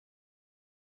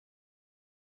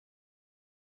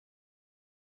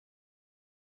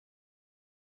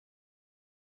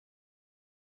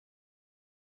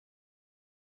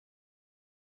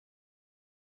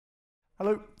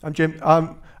Hello, I'm Jim.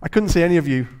 I couldn't see any of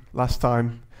you last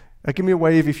time. Give me a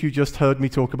wave if you just heard me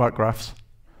talk about graphs.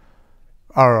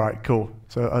 All right, cool.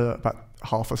 So about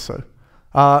half or so.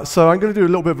 So I'm going to do a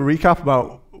little bit of a recap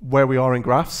about where we are in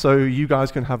graphs, so you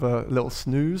guys can have a little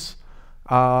snooze.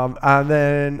 And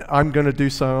then I'm going to do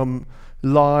some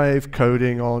live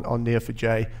coding on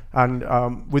Neo4j,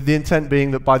 and with the intent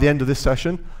being that by the end of this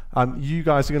session, you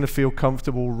guys are going to feel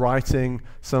comfortable writing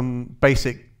some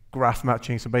basic graph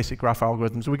matching, some basic graph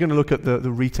algorithms. We're going to look at the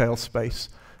retail space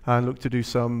and look to do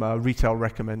some retail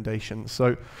recommendations.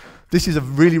 So this is a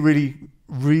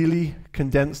really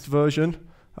condensed version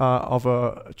of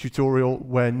a tutorial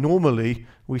where normally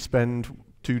we spend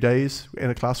 2 days in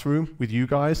a classroom with you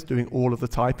guys doing all of the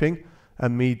typing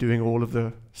and me doing all of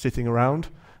the sitting around.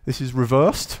 This is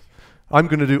reversed. I'm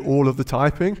going to do all of the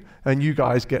typing and you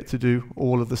guys get to do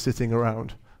all of the sitting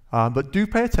around. But do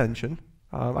pay attention.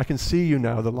 I can see you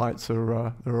now, the lights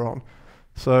are on.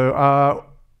 So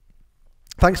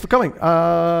thanks for coming,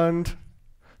 and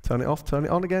turn it off, turn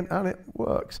it on again, and it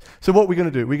works. So what we're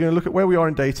going to do, we're going to look at where we are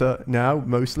in data now,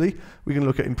 mostly. We're going to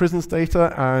look at imprisoned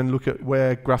data and look at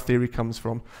where graph theory comes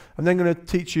from. I'm then going to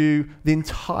teach you the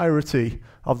entirety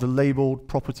of the labeled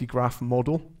property graph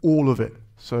model, all of it.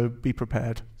 So be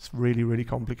prepared. It's really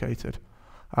complicated.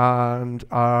 And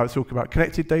talk about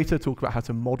connected data, talk about how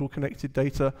to model connected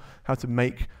data, how to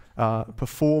make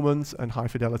performance and high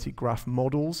fidelity graph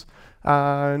models,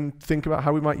 and think about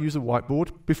how we might use a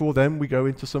whiteboard. Before then, we go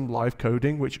into some live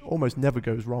coding, which almost never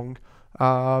goes wrong,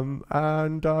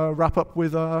 and wrap up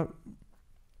with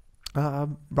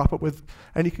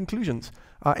any conclusions.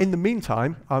 In the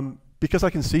meantime, because I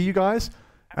can see you guys,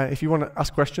 if you want to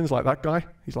ask questions like that guy,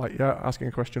 he's like, yeah, asking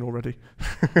a question already.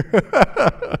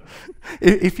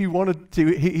 If you wanted to,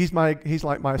 he's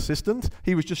like my assistant.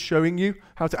 He was just showing you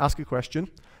how to ask a question.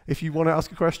 If you want to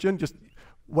ask a question, just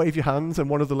wave your hands and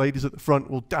one of the ladies at the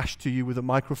front will dash to you with a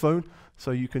microphone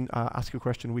so you can ask a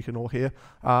question we can all hear.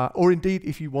 Or indeed,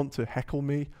 if you want to heckle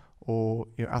me or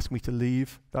ask me to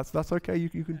leave, that's okay.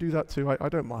 You can do that too. I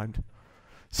don't mind.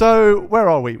 So where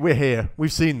are we? We're here.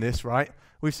 We've seen this, right?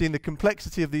 We've seen the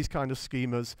complexity of these kind of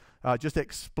schemas just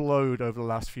explode over the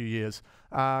last few years.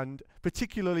 And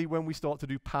particularly when we start to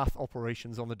do path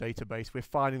operations on the database, we're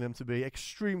finding them to be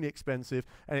extremely expensive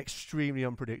and extremely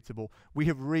unpredictable. We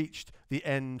have reached the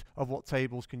end of what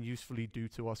tables can usefully do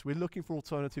to us. We're looking for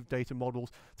alternative data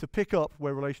models to pick up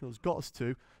where relational has got us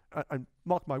to. And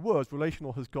mark my words,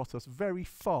 relational has got us very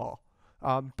far.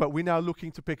 But we're now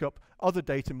looking to pick up other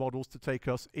data models to take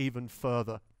us even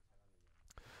further.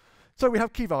 So we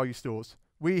have key value stores,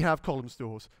 we have column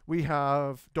stores, we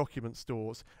have document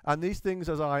stores, and these things,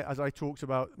 as I talked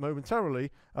about moments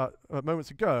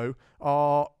ago,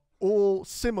 are all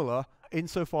similar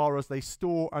insofar as they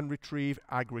store and retrieve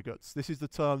aggregates. This is the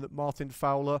term that Martin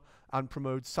Fowler and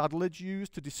Pramod Sadlage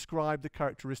used to describe the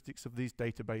characteristics of these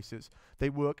databases. They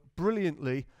work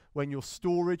brilliantly when your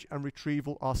storage and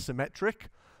retrieval are symmetric.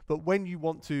 But when you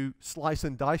want to slice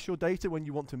and dice your data, when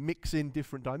you want to mix in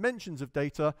different dimensions of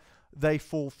data, they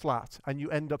fall flat, and you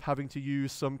end up having to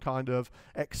use some kind of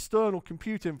external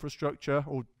compute infrastructure,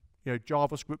 or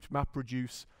JavaScript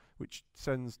MapReduce, which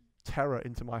sends terror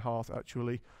into my heart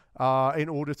actually, in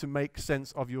order to make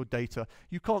sense of your data.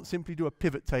 You can't simply do a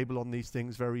pivot table on these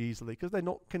things very easily because they're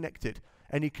not connected.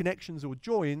 Any connections or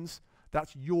joins,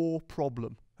 that's your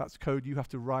problem. That's code you have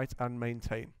to write and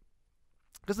maintain.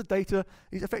 Because the data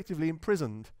is effectively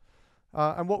imprisoned.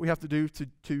 And what we have to do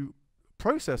to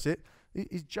process it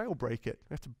is jailbreak it.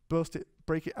 We have to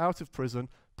break it out of prison,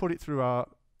 put it through our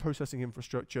processing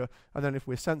infrastructure, and then if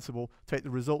we're sensible, take the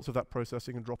results of that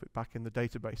processing and drop it back in the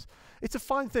database. It's a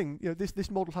fine thing.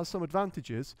 This model has some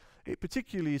advantages. It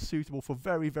particularly is suitable for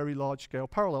very large scale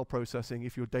parallel processing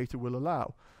if your data will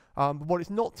allow. What it's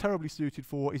not terribly suited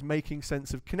for is making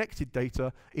sense of connected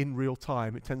data in real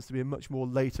time. It tends to be a much more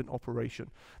latent operation.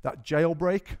 That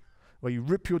jailbreak, where you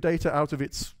rip your data out of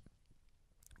its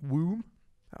womb,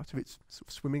 out of its sort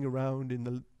of swimming around in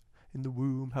the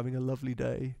womb, having a lovely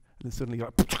day, and then suddenly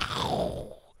you're like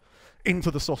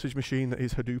into the sausage machine that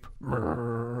is Hadoop.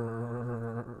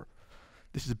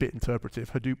 This is a bit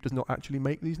interpretive. Hadoop does not actually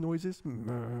make these noises.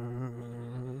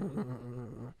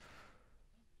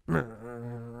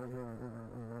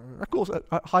 Of course, at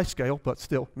high scale, but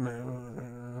still.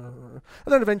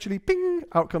 And then eventually, ping,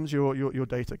 out comes your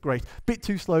data. Great. Bit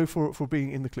too slow for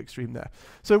being in the clickstream there.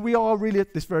 So we are really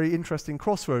at this very interesting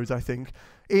crossroads, I think,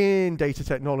 in data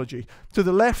technology. To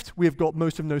the left, we've got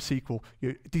most of NoSQL,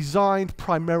 designed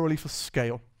primarily for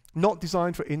scale. Not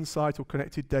designed for insight or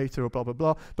connected data or blah, blah,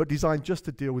 blah, but designed just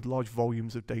to deal with large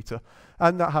volumes of data.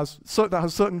 And that has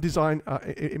certain design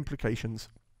implications.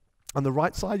 On the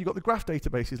right side, you've got the graph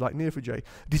databases like Neo4j,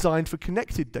 designed for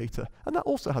connected data, and that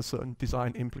also has certain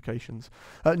design implications.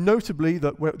 Notably,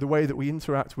 the way that we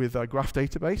interact with a graph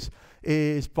database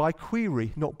is by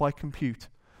query, not by compute.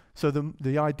 So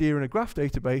the idea in a graph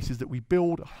database is that we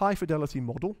build a high-fidelity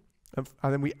model, and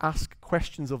then we ask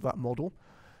questions of that model,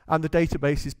 and the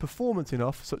database is performant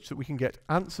enough such that we can get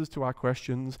answers to our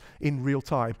questions in real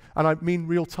time. And I mean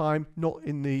real time not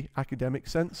in the academic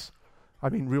sense, I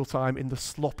mean real time in the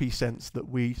sloppy sense that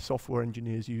we software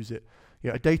engineers use it. You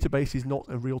know, a database is not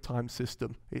a real-time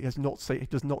system. It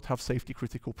does not have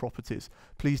safety-critical properties.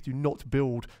 Please do not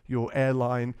build your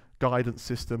airline guidance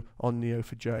system on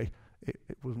Neo4j.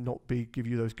 It will not give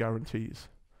you those guarantees.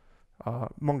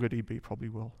 MongoDB probably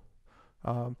will.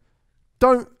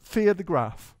 Don't fear the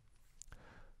graph.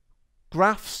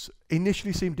 Graphs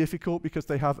initially seem difficult because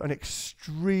they have an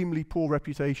extremely poor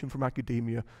reputation from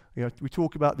academia. You know, we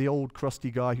talk about the old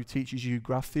crusty guy who teaches you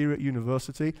graph theory at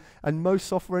university, and most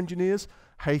software engineers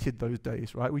hated those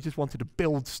days, right? We just wanted to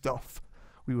build stuff.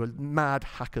 We were mad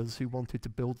hackers who wanted to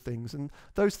build things, and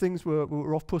those things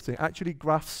were off-putting. Actually,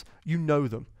 graphs, you know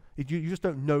them. You just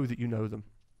don't know that you know them.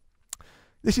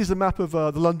 This is a map of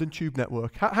the London Tube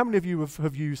network. How many of you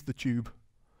have used the Tube?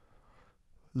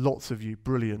 Lots of you,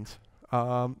 brilliant.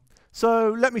 So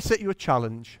let me set you a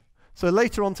challenge. So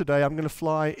later on today, I'm going to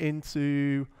fly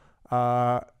into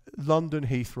London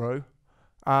Heathrow,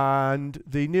 and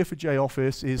the Neo4j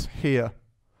office is here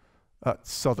at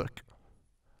Southwark.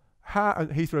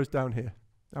 And Heathrow's down here.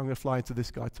 I'm going to fly into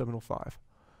this guy, Terminal 5.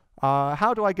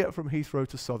 How do I get from Heathrow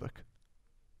to Southwark?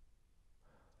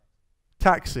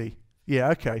 Taxi. Yeah,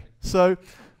 okay. So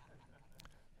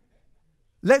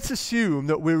let's assume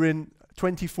that we're in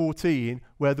 2014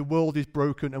 where the world is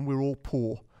broken and we're all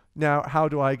poor. Now, how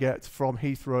do I get from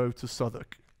Heathrow to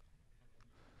Southwark?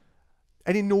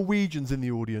 Any Norwegians in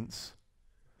the audience?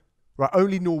 Right,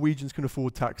 only Norwegians can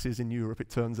afford taxis in Europe,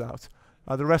 it turns out.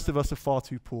 The rest of us are far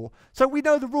too poor. So we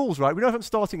know the rules, right? We know if I'm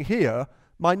starting here,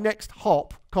 my next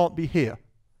hop can't be here.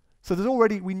 So there's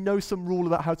already, we know some rule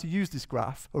about how to use this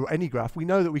graph, or any graph. We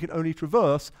know that we can only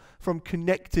traverse from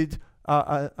connected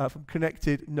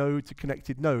node to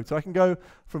connected node. So I can go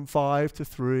from 5 to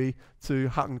 3 to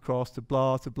Hatton Cross to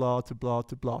blah to blah to blah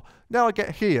to blah. Now I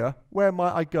get here, where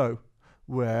might I go?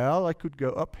 Well, I could go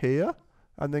up here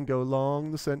and then go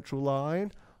along the central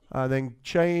line and then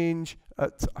change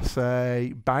at,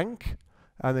 say, Bank,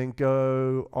 and then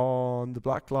go on the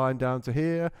black line down to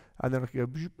here, and then I can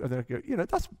go, and then I can go, you know,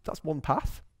 that's one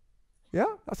path.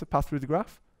 Yeah, that's a path through the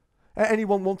graph.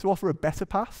 Anyone want to offer a better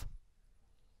path?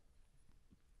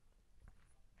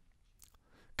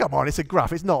 Come on, it's a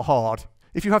graph, it's not hard.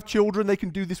 If you have children, they can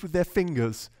do this with their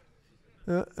fingers.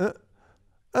 I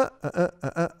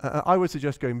would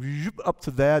suggest going up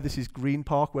to there. This is Green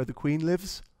Park, where the Queen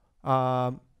lives.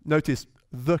 Notice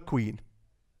the Queen.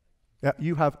 Yeah,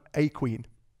 you have a queen.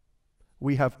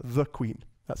 We have the Queen.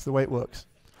 That's the way it works.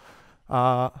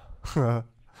 A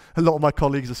lot of my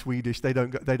colleagues are Swedish. They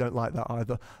don't like that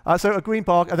either. So a Green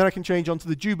Park, and then I can change onto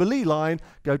the Jubilee line,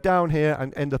 go down here,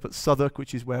 and end up at Southwark,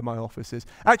 which is where my office is.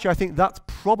 Actually, I think that's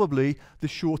probably the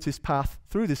shortest path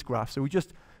through this graph. So we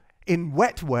just, in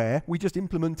wetware, we just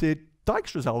implemented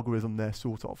Dijkstra's algorithm there,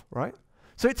 sort of, right?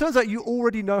 So it turns out you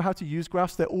already know how to use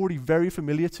graphs. They're already very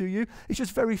familiar to you. It's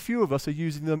just very few of us are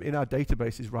using them in our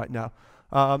databases right now.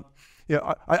 I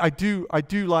do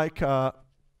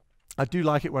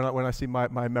like it when I see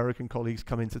my American colleagues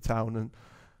come into town, and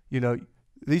you know,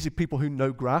 these are people who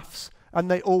know graphs, and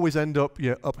they always end up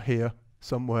up here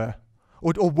somewhere,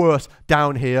 or worse,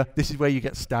 down here. This is where you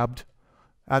get stabbed,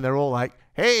 and they're all like,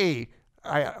 "Hey,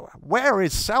 where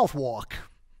is Southwark?"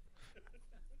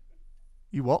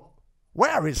 You what?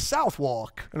 Where is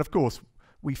Southwark? And of course,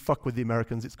 we fuck with the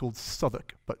Americans. It's called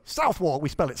Southwark, but Southwark, we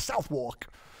spell it Southwark.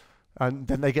 And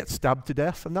then they get stabbed to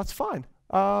death, and that's fine.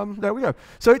 There we go.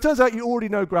 So it turns out you already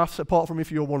know graphs, apart from if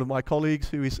you're one of my colleagues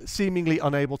who is seemingly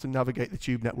unable to navigate the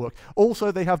Tube network. Also,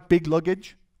 they have big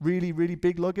luggage, really, really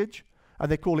big luggage,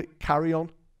 and they call it carry-on.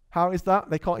 How is that?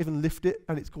 They can't even lift it,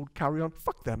 and it's called carry-on.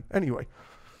 Fuck them. Anyway.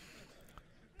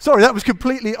 Sorry, that was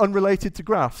completely unrelated to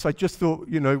graphs. I just thought,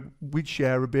 you know, we'd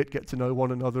share a bit, get to know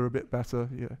one another a bit better.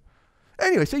 Yeah.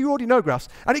 Anyway, so you already know graphs.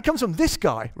 And it comes from this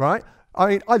guy, right? I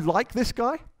mean, I like this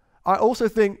guy. I also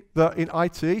think that in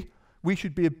IT, we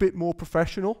should be a bit more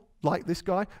professional, like this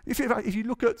guy. If you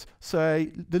look at,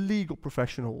 say, the legal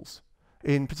professionals,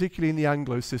 particularly in the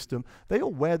Anglo system, they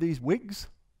all wear these wigs.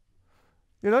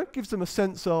 You know, it gives them a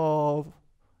sense of,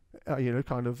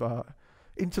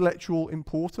 intellectual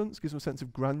importance, gives them a sense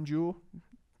of grandeur.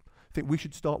 I think we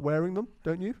should start wearing them,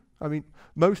 don't you? I mean,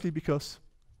 mostly because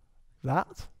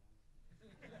that.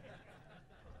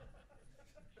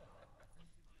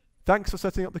 Thanks for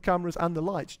setting up the cameras and the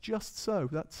lights, just so.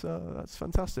 That's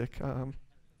fantastic.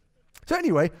 So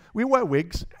anyway, we wear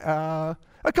wigs. Oh,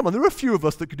 come on, there are a few of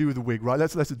us that could do with a wig, right?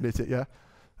 Let's admit it, yeah?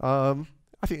 I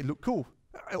think it looked cool.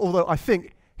 Although I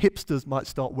think hipsters might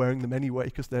start wearing them anyway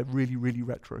because they're really, really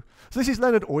retro. So this is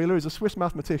Leonhard Euler, he's a Swiss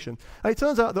mathematician. And it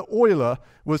turns out that Euler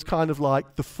was kind of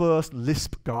like the first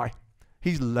Lisp guy.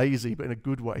 He's lazy, but in a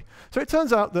good way. So it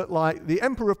turns out that like the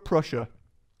Emperor of Prussia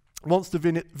wants to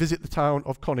visit the town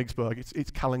of Königsberg.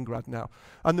 It's Kaliningrad now.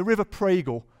 And the river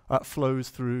Pregel flows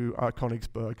through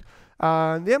Königsberg.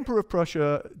 And the Emperor of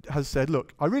Prussia has said,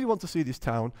 look, I really want to see this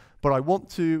town, but I want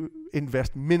to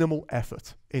invest minimal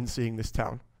effort in seeing this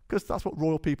town. Because that's what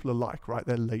royal people are like, right?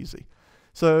 They're lazy.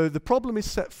 So the problem is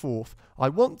set forth. I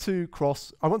want to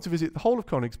visit the whole of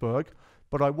Königsberg,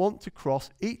 but I want to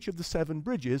cross each of the 7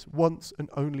 bridges once and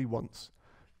only once.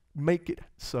 Make it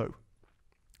so.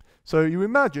 So you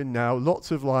imagine now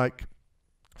lots of like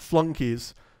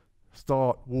flunkies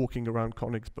start walking around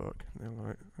Königsberg. They're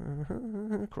like,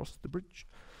 across the bridge.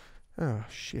 Oh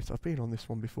shit, I've been on this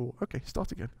one before. Okay,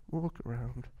 start again. Walk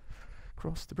around.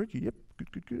 Cross the bridge. Yep,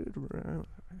 good. Around.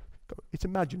 It's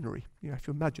imaginary. You have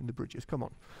to imagine the bridges. Come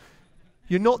on.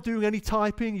 You're not doing any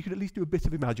typing. You could at least do a bit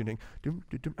of imagining.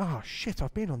 Ah, shit,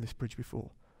 I've been on this bridge before.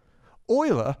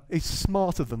 Euler is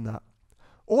smarter than that.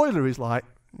 Euler is like,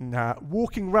 nah,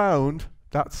 walking round,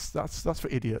 that's for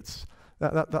idiots.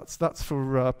 That's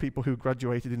for people who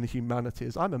graduated in the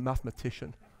humanities. I'm a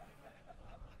mathematician.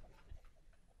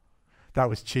 That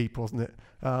was cheap, wasn't it?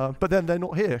 But then they're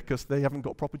not here because they haven't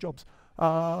got proper jobs.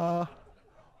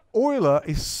 Euler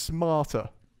is smarter.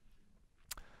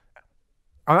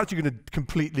 I'm actually going to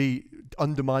completely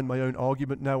undermine my own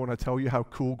argument now when I tell you how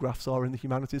cool graphs are in the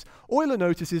humanities. Euler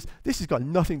notices this has got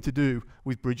nothing to do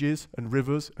with bridges and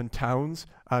rivers and towns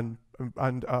and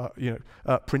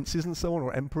princes and so on,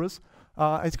 or emperors.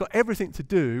 It's got everything to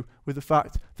do with the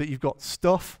fact that you've got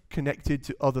stuff connected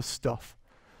to other stuff.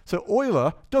 So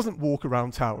Euler doesn't walk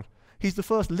around town. He's the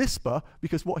first Lisper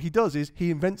because what he does is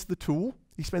he invents the tool.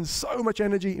 He spends so much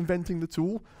energy inventing the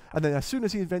tool, and then as soon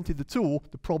as he invented the tool,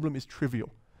 the problem is trivial.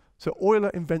 So Euler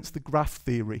invents the graph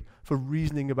theory for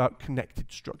reasoning about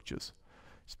connected structures.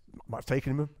 It might have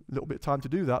taken him a little bit of time to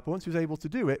do that, but once he was able to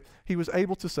do it, he was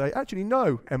able to say, actually,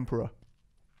 no, Emperor.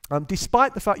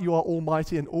 Despite the fact you are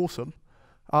almighty and awesome,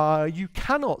 you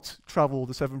cannot travel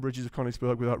the 7 bridges of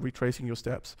Königsberg without retracing your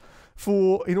steps.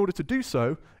 In order to do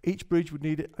so, each bridge would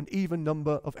need an even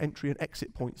number of entry and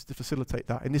exit points to facilitate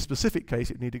that. In this specific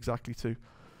case, it needs exactly 2.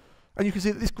 And you can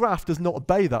see that this graph does not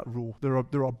obey that rule. There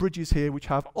are bridges here which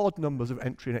have odd numbers of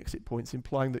entry and exit points,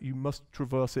 implying that you must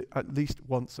traverse it at least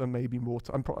once and maybe more.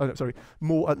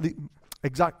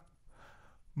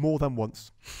 More than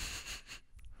once.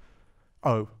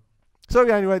 Oh. So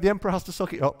anyway, the emperor has to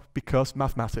suck it up because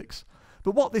mathematics.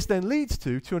 But what this then leads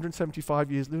to,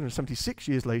 276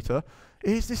 years later,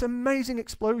 is this amazing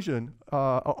explosion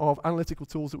of analytical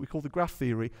tools that we call the graph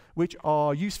theory, which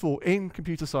are useful in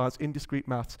computer science, in discrete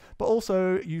maths, but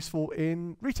also useful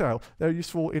in retail. They're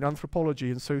useful in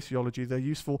anthropology and sociology. They're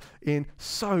useful in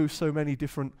so many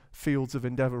different fields of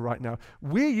endeavor right now.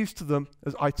 We're used to them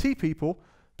as IT people,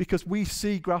 because we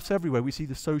see graphs everywhere. We see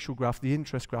the social graph, the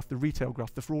interest graph, the retail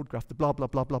graph, the fraud graph, the blah, blah,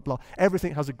 blah, blah, blah.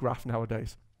 Everything has a graph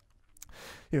nowadays.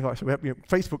 So we have,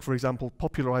 Facebook, for example,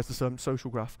 popularized the term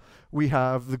social graph. We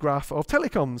have the graph of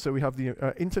telecoms. So we have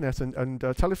the internet and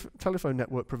telephone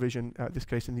network provision, in this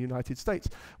case in the United States.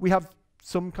 We have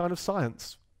some kind of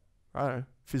science. I don't know,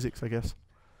 physics, I guess.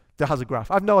 That has a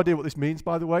graph. I have no idea what this means,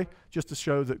 by the way, just to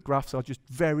show that graphs are just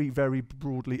very, very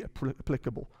broadly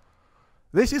applicable.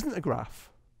 This isn't a graph.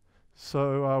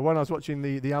 So when I was watching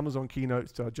the Amazon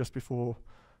keynote just before,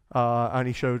 and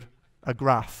he showed a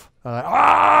graph,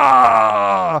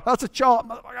 that's a chart,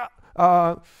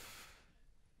 motherfucker.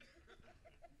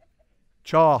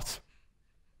 Chart.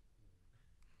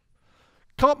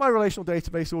 Can't my relational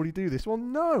database already do this? Well,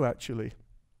 no, actually.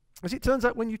 As it turns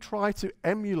out, when you try to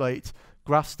emulate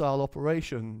graph-style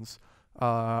operations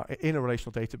in a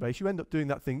relational database, you end up doing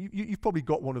that thing. You've probably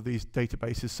got one of these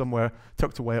databases somewhere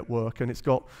tucked away at work, and it's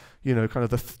got, kind of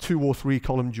the 2 or 3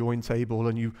 column join table,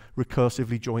 and you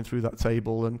recursively join through that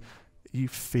table, and you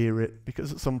fear it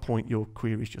because at some point your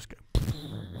queries just go,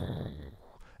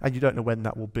 and you don't know when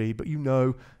that will be, but you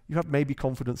have maybe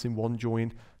confidence in 1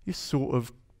 join. You're sort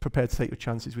of prepared to take your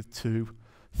chances with 2.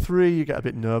 3, you get a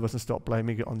bit nervous and start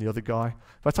blaming it on the other guy.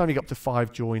 By the time you get up to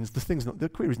 5 joins, the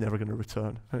query's never going to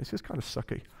return, and it's just kind of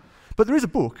sucky. But there is a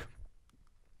book.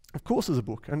 Of course there's a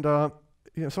book. And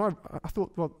so I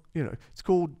thought, well, it's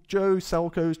called Joe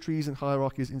Selko's Trees and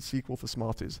Hierarchies in SQL for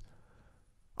Smarties.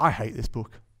 I hate this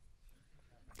book.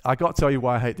 I got to tell you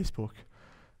why I hate this book.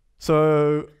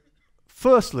 So,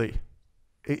 firstly,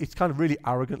 it's kind of really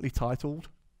arrogantly titled.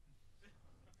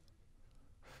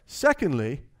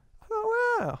 Secondly, I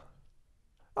thought, well,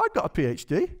 I've got a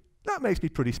PhD. That makes me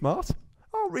pretty smart.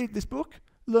 I'll read this book,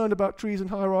 learn about trees and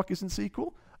hierarchies in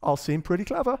SQL. I'll seem pretty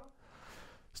clever.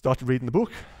 Started reading the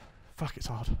book. Fuck, it's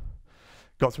hard.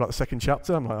 Got to about the second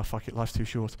chapter. I'm like, oh, fuck it, life's too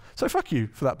short. So fuck you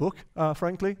for that book,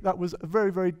 frankly. That was a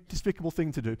very, very despicable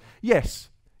thing to do. Yes,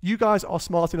 you guys are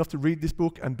smart enough to read this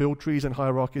book and build trees and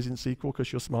hierarchies in SQL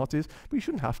because you're smarties, but you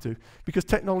shouldn't have to, because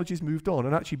technology's moved on,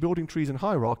 and actually building trees and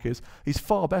hierarchies is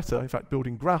far better. In fact,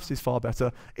 building graphs is far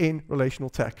better in relational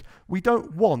tech. We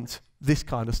don't want this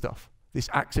kind of stuff, this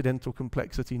accidental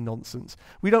complexity nonsense.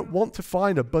 We don't want to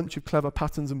find a bunch of clever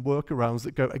patterns and workarounds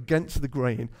that go against the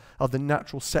grain of the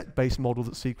natural set-based model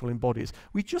that SQL embodies.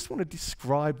 We just want to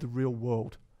describe the real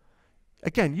world.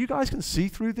 Again, you guys can see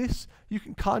through this. You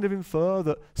can kind of infer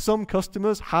that some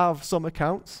customers have some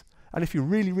accounts, and if you're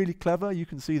really, really clever, you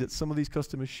can see that some of these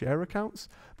customers share accounts.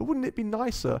 But wouldn't it be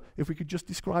nicer if we could just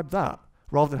describe that,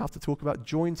 rather than have to talk about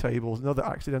join tables and other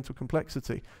accidental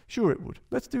complexity? Sure it would.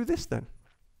 Let's do this then.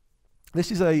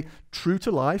 This is a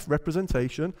true-to-life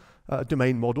representation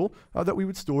domain model that we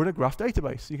would store in a graph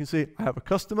database. You can see I have a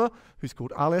customer who's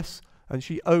called Alice, and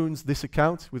she owns this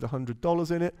account with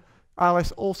 $100 in it.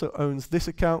 Alice also owns this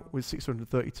account with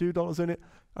 $632 in it.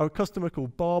 Our customer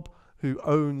called Bob, who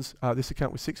owns this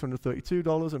account with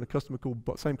 $632, and a customer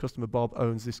called same customer Bob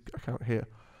owns this account here.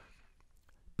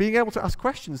 Being able to ask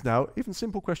questions now, even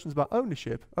simple questions about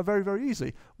ownership, are very, very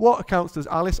easy. What accounts does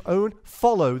Alice own?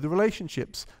 Follow the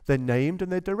relationships. They're named and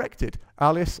they're directed.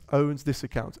 Alice owns this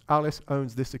account. Alice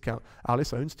owns this account.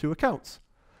 Alice owns 2 accounts.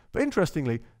 But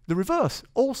interestingly, the reverse,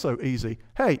 also easy.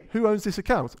 Hey, who owns this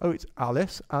account? Oh, it's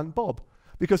Alice and Bob.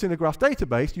 Because in a graph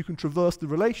database, you can traverse the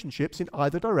relationships in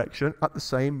either direction at the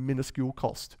same minuscule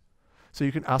cost. So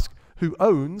you can ask who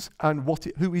owns and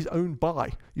who is owned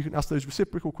by. You can ask those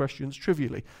reciprocal questions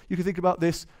trivially. You can think about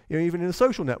this even in a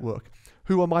social network.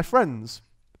 Who are my friends?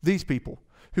 These people.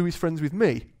 Who is friends with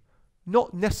me?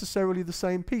 Not necessarily the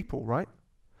same people, right?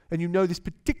 And you know this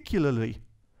particularly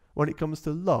when it comes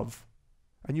to love.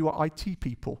 And you are IT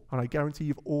people, and I guarantee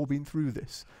you've all been through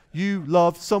this. You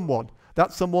love someone.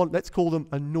 That someone, let's call them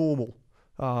a normal.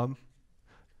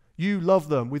 You love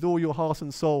them with all your heart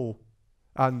and soul,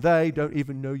 and they don't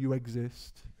even know you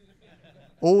exist.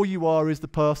 All you are is the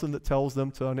person that tells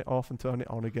them turn it off and turn it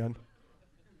on again.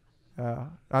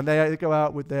 And they go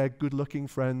out with their good-looking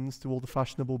friends to all the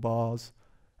fashionable bars,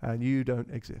 and you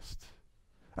don't exist.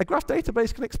 A graph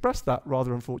database can express that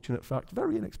rather unfortunate fact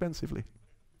very inexpensively.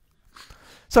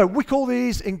 So we call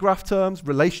these, in graph terms,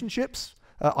 relationships.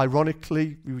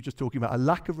 Ironically, we were just talking about a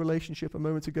lack of relationship a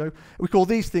moment ago. We call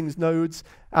these things nodes,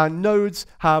 and nodes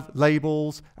have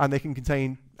labels, and they can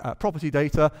contain property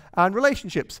data, and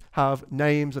relationships have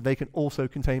names, and they can also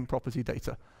contain property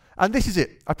data. And this is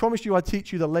it. I promised you I'd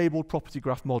teach you the labeled property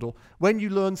graph model. When you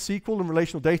learned SQL and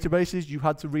relational databases, you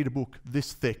had to read a book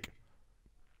this thick.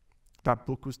 That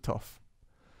book was tough.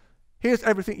 Here's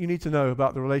everything you need to know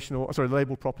about the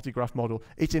labeled property graph model.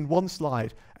 It's in one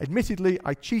slide. Admittedly,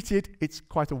 I cheated. It's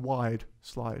quite a wide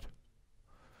slide.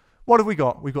 What have we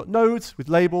got? We've got nodes with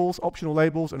labels, optional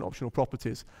labels, and optional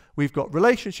properties. We've got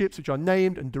relationships which are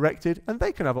named and directed, and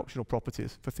they can have optional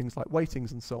properties for things like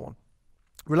weightings and so on.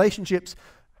 Relationships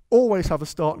always have a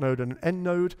start node and an end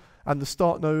node, and the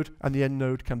start node and the end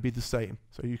node can be the same.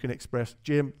 So you can express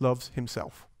Jim loves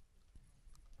himself.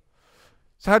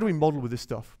 So how do we model with this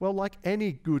stuff? Well, like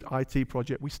any good IT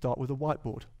project, we start with a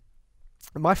whiteboard.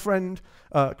 And my friend,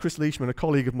 Chris Leishman, a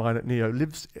colleague of mine at Neo,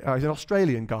 he's an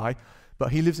Australian guy,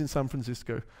 but he lives in San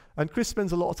Francisco. And Chris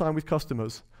spends a lot of time with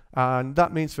customers. And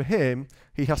that means for him,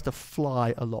 he has to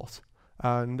fly a lot.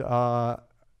 And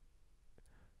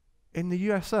in the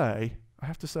USA, I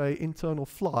have to say, internal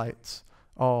flights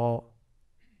are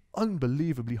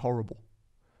unbelievably horrible.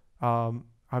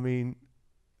 I mean,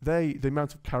 the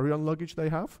amount of carry-on luggage they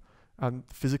have, and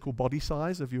the physical body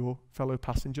size of your fellow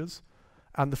passengers,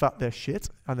 and the fact they're shit,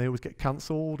 and they always get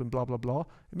cancelled, and blah, blah, blah,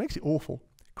 it makes it awful.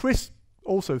 Chris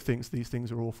also thinks these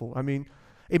things are awful. I mean,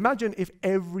 imagine if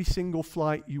every single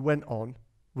flight you went on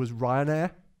was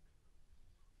Ryanair.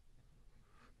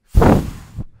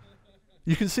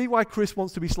 You can see why Chris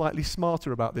wants to be slightly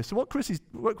smarter about this. So what Chris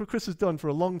has done for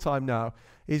a long time now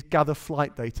is gather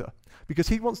flight data, because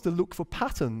he wants to look for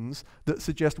patterns that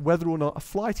suggest whether or not a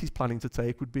flight he's planning to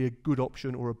take would be a good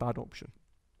option or a bad option.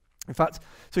 In fact,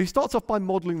 so he starts off by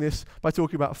modeling this by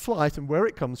talking about a flight and where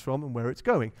it comes from and where it's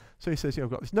going. So he says,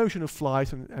 I've got this notion of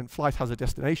flight, and flight has a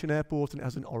destination airport and it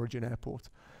has an origin airport.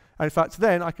 And in fact,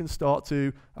 then I can start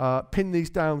to pin these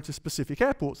down to specific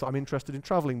airports that I'm interested in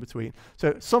traveling between.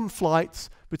 So some flights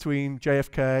between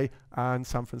JFK and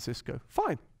San Francisco.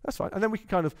 Fine, that's fine. And then we can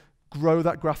kind of grow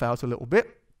that graph out a little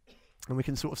bit. And we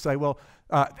can sort of say, well,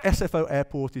 SFO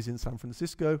airport is in San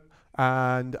Francisco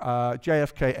and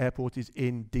JFK airport is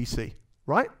in DC,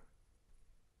 right?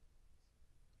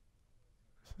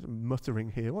 There's muttering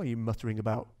here. What are you muttering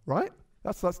about, right?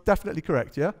 That's definitely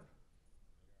correct, yeah?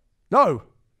 No.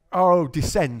 Oh,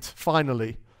 descent,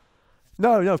 finally.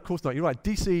 No, of course not. You're right.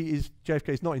 JFK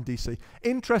is not in DC.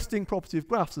 Interesting property of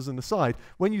graphs as an aside.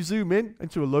 When you zoom in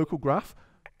into a local graph,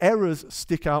 errors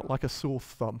stick out like a sore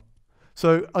thumb.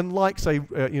 So unlike, say,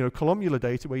 columnar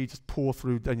data where you just pour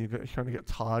through and you kind of get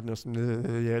tiredness and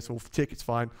yeah, it's all tick, it's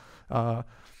fine.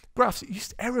 Graphs,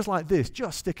 errors like this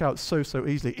just stick out so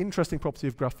easily. Interesting property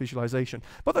of graph visualization.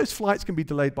 But those flights can be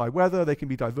delayed by weather, they can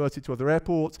be diverted to other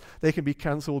airports, they can be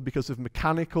cancelled because of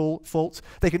mechanical faults,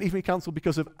 they can even be cancelled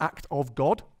because of act of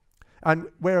God. And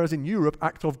whereas in Europe,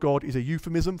 act of God is a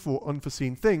euphemism for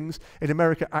unforeseen things, in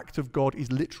America, act of God is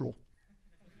literal.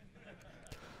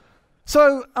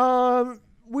 So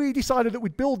we decided that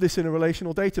we'd build this in a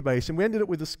relational database, and we ended up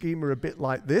with a schema a bit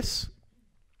like this.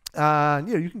 And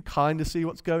you can kind of see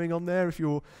what's going on there if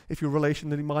you're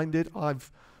relationally minded. I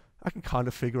can kind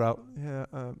of figure out. Yeah,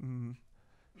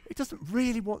 it doesn't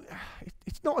really want.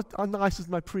 It's not as nice as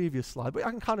my previous slide, but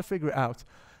I can kind of figure it out.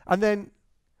 And then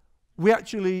we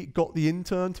actually got the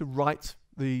intern to write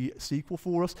the SQL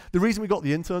for us. The reason we got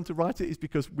the intern to write it is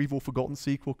because we've all forgotten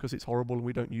SQL because it's horrible and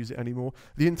we don't use it anymore.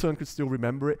 The intern could still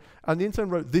remember it, and the intern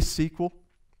wrote this SQL.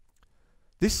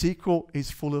 This SQL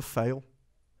is full of fail.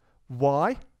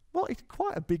 Why? Well, it's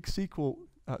quite a big SQL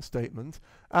statement,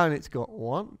 and it's got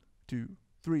 1, 2,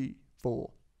 3, 4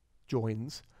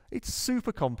 joins. It's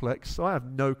super complex, so I have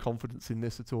no confidence in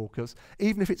this at all, because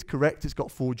even if it's correct, it's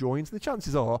got 4 joins, and the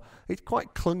chances are it's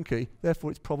quite clunky,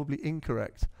 therefore it's probably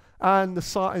incorrect. And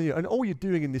and all you're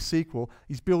doing in this SQL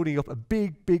is building up a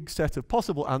big set of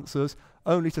possible answers,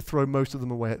 only to throw most of them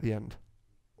away at the end.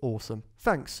 Awesome.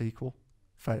 Thanks, SQL.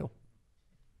 Fail.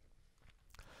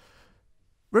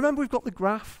 Remember, we've got the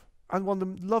graph, and one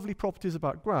of the lovely properties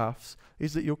about graphs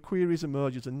is that your queries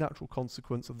emerge as a natural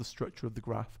consequence of the structure of the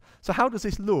graph. So how does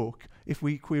this look if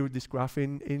we queried this graph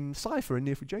in Cypher, in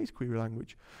Neo4j's query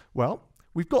language? Well,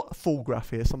 we've got a full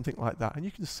graph here, something like that, and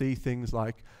you can see things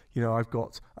like, I've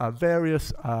got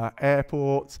various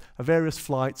airports, various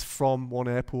flights from one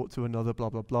airport to another, blah,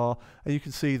 blah, blah, and you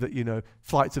can see that,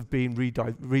 flights have been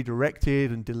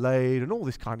redirected and delayed and all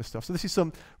this kind of stuff. So this is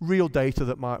some real data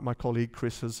that my colleague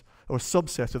Chris has, or a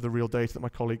subset of the real data that my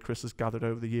colleague Chris has gathered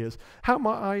over the years. How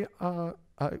might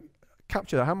I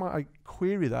capture that? How might I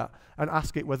query that and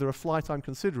ask it whether a flight I'm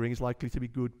considering is likely to be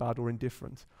good, bad, or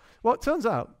indifferent? Well, it turns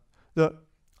out that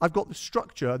I've got the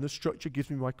structure, and the structure gives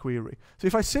me my query. So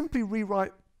if I simply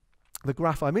rewrite the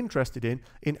graph I'm interested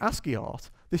in ASCII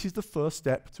art, this is the first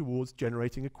step towards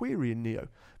generating a query in Neo.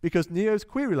 Because Neo's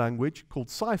query language, called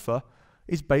Cypher,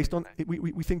 is based on,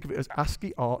 we think of it as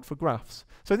ASCII art for graphs.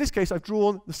 So in this case, I've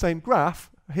drawn the same graph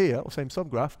here, or same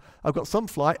subgraph. I've got some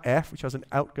flight F, which has an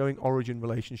outgoing origin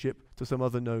relationship to some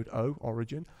other node O,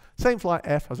 origin. Same flight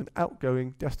F has an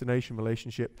outgoing destination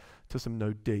relationship to some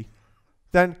node D.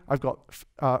 Then I've got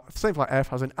same flight F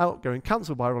has an outgoing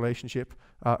cancel by relationship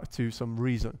to some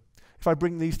reason. If I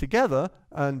bring these together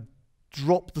and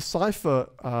drop the Cypher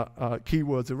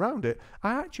keywords around it,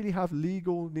 I actually have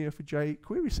legal Neo4j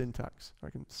query syntax. I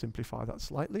can simplify that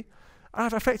slightly. And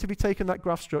I've effectively taken that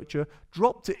graph structure,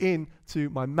 dropped it into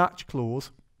my match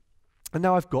clause, and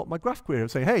now I've got my graph query. I'm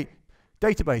saying, hey,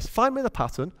 database, find me the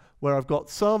pattern where I've got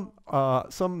some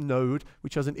node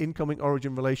which has an incoming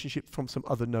origin relationship from some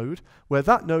other node, where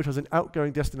that node has an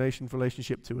outgoing destination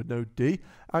relationship to a node D,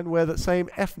 and where that same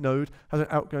F node has an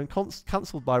outgoing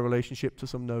cancelled by relationship to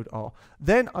some node R.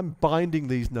 Then I'm binding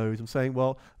these nodes. I'm saying,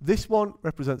 well, this one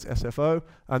represents SFO,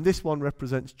 and this one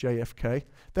represents JFK.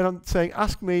 Then I'm saying,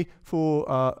 ask me for,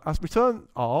 return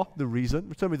R, the reason,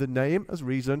 return me the name as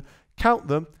reason, count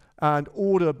them, and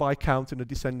order by count in a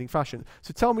descending fashion.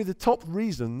 So tell me the top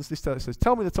reasons, this says,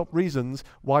 tell me the top reasons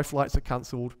why flights are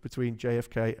cancelled between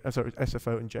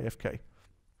SFO and JFK.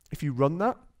 If you run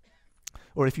that,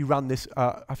 or if you ran this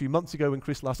a few months ago when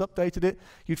Chris last updated it,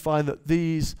 you'd find that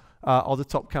these are the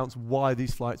top counts why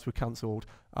these flights were cancelled.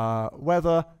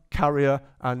 Weather, carrier,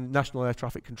 and National Air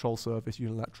Traffic Control Service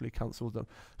unilaterally cancelled them.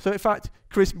 So in fact,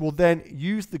 Chris will then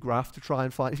use the graph to try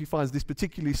and find, if he finds this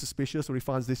particularly suspicious or he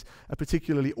finds this a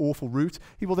particularly awful route,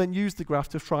 he will then use the graph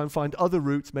to try and find other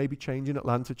routes, maybe change in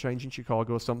Atlanta, change in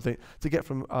Chicago or something, to get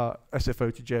from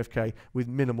SFO to JFK with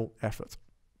minimal effort.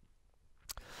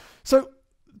 So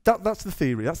that's the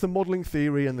theory. That's the modeling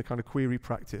theory and the kind of query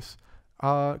practice.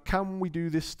 Can we do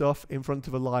this stuff in front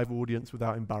of a live audience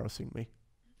without embarrassing me?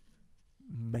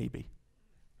 Maybe.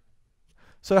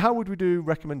 So how would we do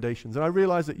recommendations? And I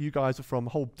realize that you guys are from a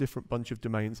whole different bunch of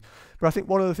domains, but I think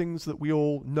one of the things that we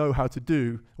all know how to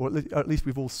do, or at least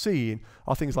we've all seen,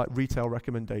 are things like retail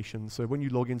recommendations. So when you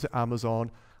log into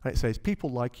Amazon and it says, people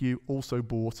like you also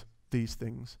bought these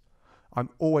things. I'm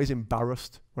always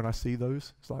embarrassed when I see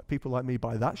those. It's like, people like me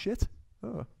buy that shit?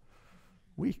 Oh,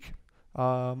 weak.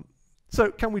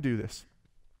 So can we do this?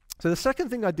 So the second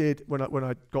thing I did when I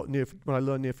learned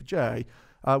Neo4j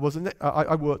was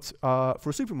I worked for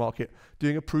a supermarket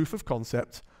doing a proof of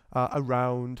concept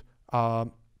around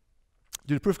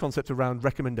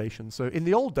recommendations. So in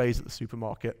the old days at the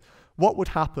supermarket, what would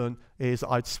happen is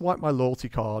I'd swipe my loyalty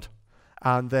card,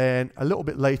 and then a little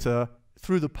bit later,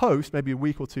 through the post, maybe a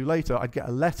week or two later, I'd get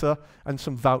a letter and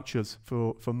some vouchers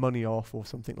for money off or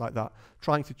something like that,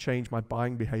 trying to change my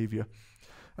buying behavior.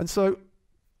 And so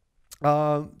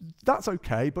that's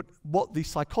okay, but what the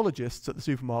psychologists at the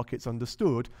supermarkets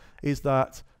understood is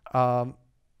that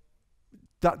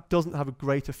that doesn't have a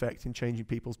great effect in changing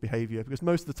people's behavior, because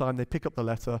most of the time they pick up the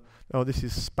letter, oh, this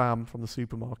is spam from the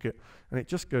supermarket, and it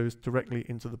just goes directly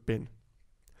into the bin.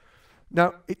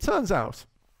 Now, it turns out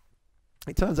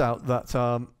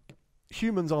that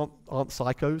humans aren't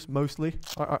psychos, mostly.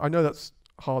 I know that's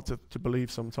hard to believe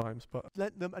sometimes, but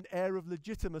lent them an air of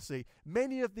legitimacy.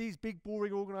 Many of these big,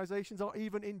 boring organizations are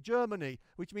even in Germany,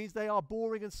 which means they are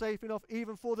boring and safe enough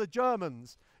even for the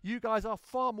Germans. You guys are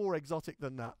far more exotic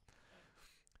than that.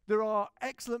 There are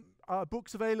excellent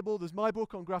books available. There's my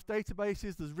book on graph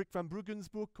databases. There's Rick van Bruggen's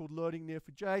book called Learning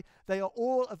Neo4j. They are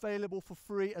all available for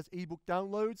free as ebook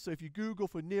downloads. So if you Google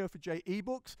for Neo4j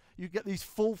ebooks, you get these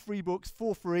full free books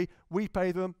for free. We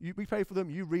pay them. We pay for them.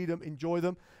 You read them, enjoy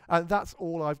them. And that's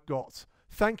all I've got.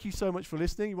 Thank you so much for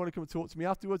listening. You want to come and talk to me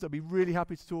afterwards, I'd be really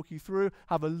happy to talk you through.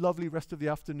 Have a lovely rest of the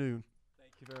afternoon.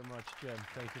 Thank you very much, Jim.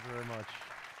 Thank you very much.